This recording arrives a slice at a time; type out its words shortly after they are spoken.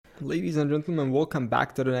Ladies and gentlemen, welcome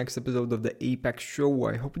back to the next episode of the Apex Show.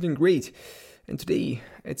 I hope you're doing great. And today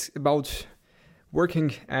it's about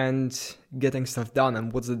working and getting stuff done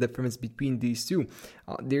and what's the difference between these two.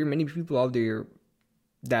 There are many people out there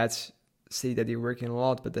that say that they're working a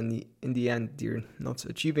lot, but then in the end they're not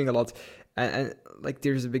achieving a lot. And like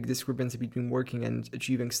there's a big discrepancy between working and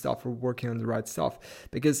achieving stuff or working on the right stuff.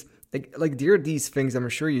 Because like there are these things, I'm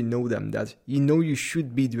sure you know them, that you know you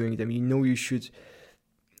should be doing them. You know you should,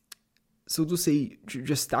 so to say,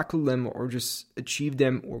 just tackle them or just achieve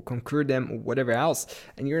them or conquer them or whatever else,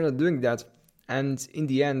 and you're not doing that. And in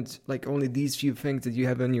the end, like only these few things that you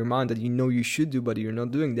have in your mind that you know you should do but you're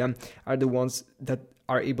not doing them are the ones that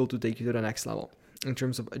are able to take you to the next level in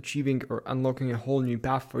terms of achieving or unlocking a whole new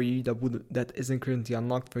path for you that isn't currently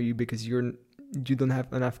unlocked for you because you don't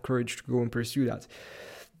have enough courage to go and pursue that.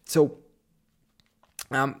 So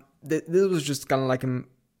this was just kind of like a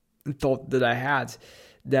thought that I had,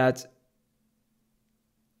 that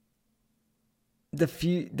the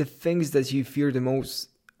things that you fear the most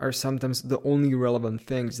are sometimes the only relevant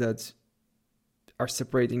things that are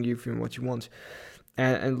separating you from what you want.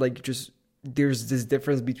 And like just there's this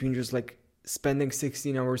difference between just like spending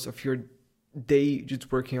 16 hours of your day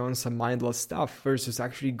just working on some mindless stuff versus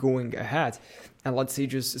actually going ahead and let's say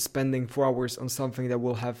just spending 4 hours on something that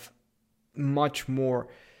will have much more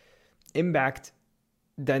impact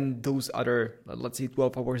than those other, let's say,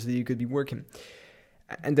 12 hours that you could be working.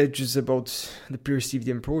 And that's just about the perceived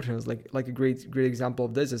importance. Like a great example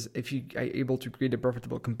of this is if you are able to create a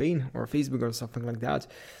profitable campaign or Facebook or something like that,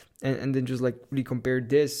 and then just like really compare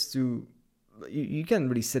this to, you can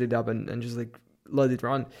really set it up and just like let it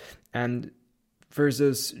run, and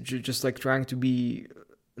versus just like trying to be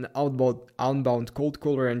an outbound cold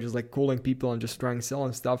caller and just like calling people and just trying to sell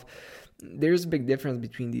and stuff. There's a big difference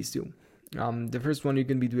between these two. The first one you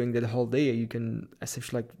can be doing that whole day. You can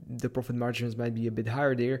essentially, like, the profit margins might be a bit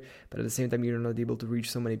higher there, but at the same time you're not able to reach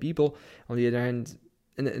so many people. On the other hand,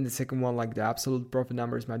 in the second one, like the absolute profit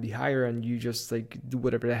numbers might be higher and you just like do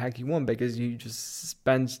whatever the heck you want because you just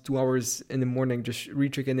spend 2 hours in the morning just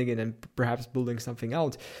rechecking it and perhaps building something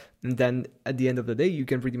out, and then at the end of the day you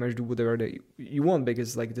can pretty much do whatever that you want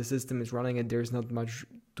because like the system is running and there's not much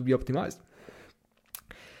to be optimized.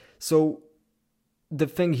 So the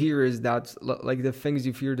thing here is that like the things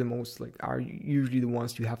you fear the most like are usually the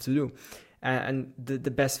ones you have to do, and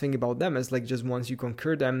the best thing about them is like just once you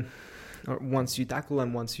conquer them or once you tackle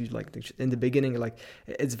them, once you like in the beginning, like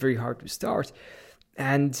it's very hard to start.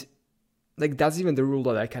 And like that's even the rule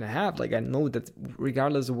that I kind of have. Like I know that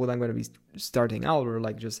regardless of what I'm going to be starting out or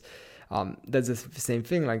like just that's the same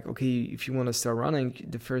thing. Like, okay, if you want to start running,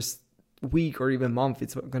 the first week or even month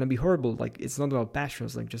it's gonna be horrible. Like it's not about passion.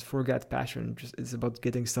 It's like just forget passion. Just it's about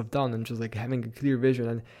getting stuff done and just like having a clear vision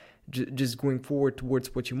and just going forward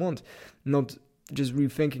towards what you want, not just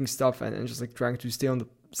rethinking stuff and just like trying to stay on the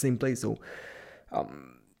same place. So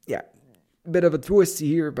yeah, bit of a twist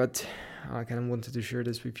here, but I kind of wanted to share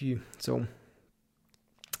this with you. So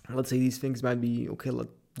let's say these things might be okay, like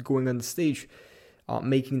going on the stage,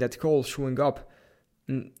 making that call, showing up,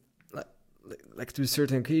 and like to a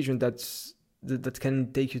certain occasion that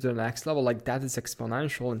can take you to the next level. Like that is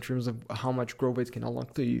exponential in terms of how much growth it can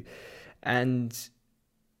unlock to you, and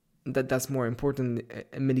that's more important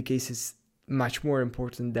in many cases, much more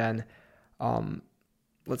important than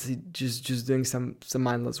let's say just doing some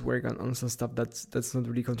mindless work on some stuff that's not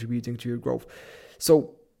really contributing to your growth.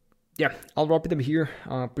 So yeah, I'll wrap it up here.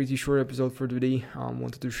 Pretty short episode for today.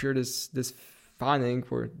 Wanted to share this finding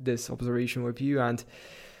or this observation with you, and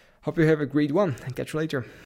hope you have a great one, and catch you later.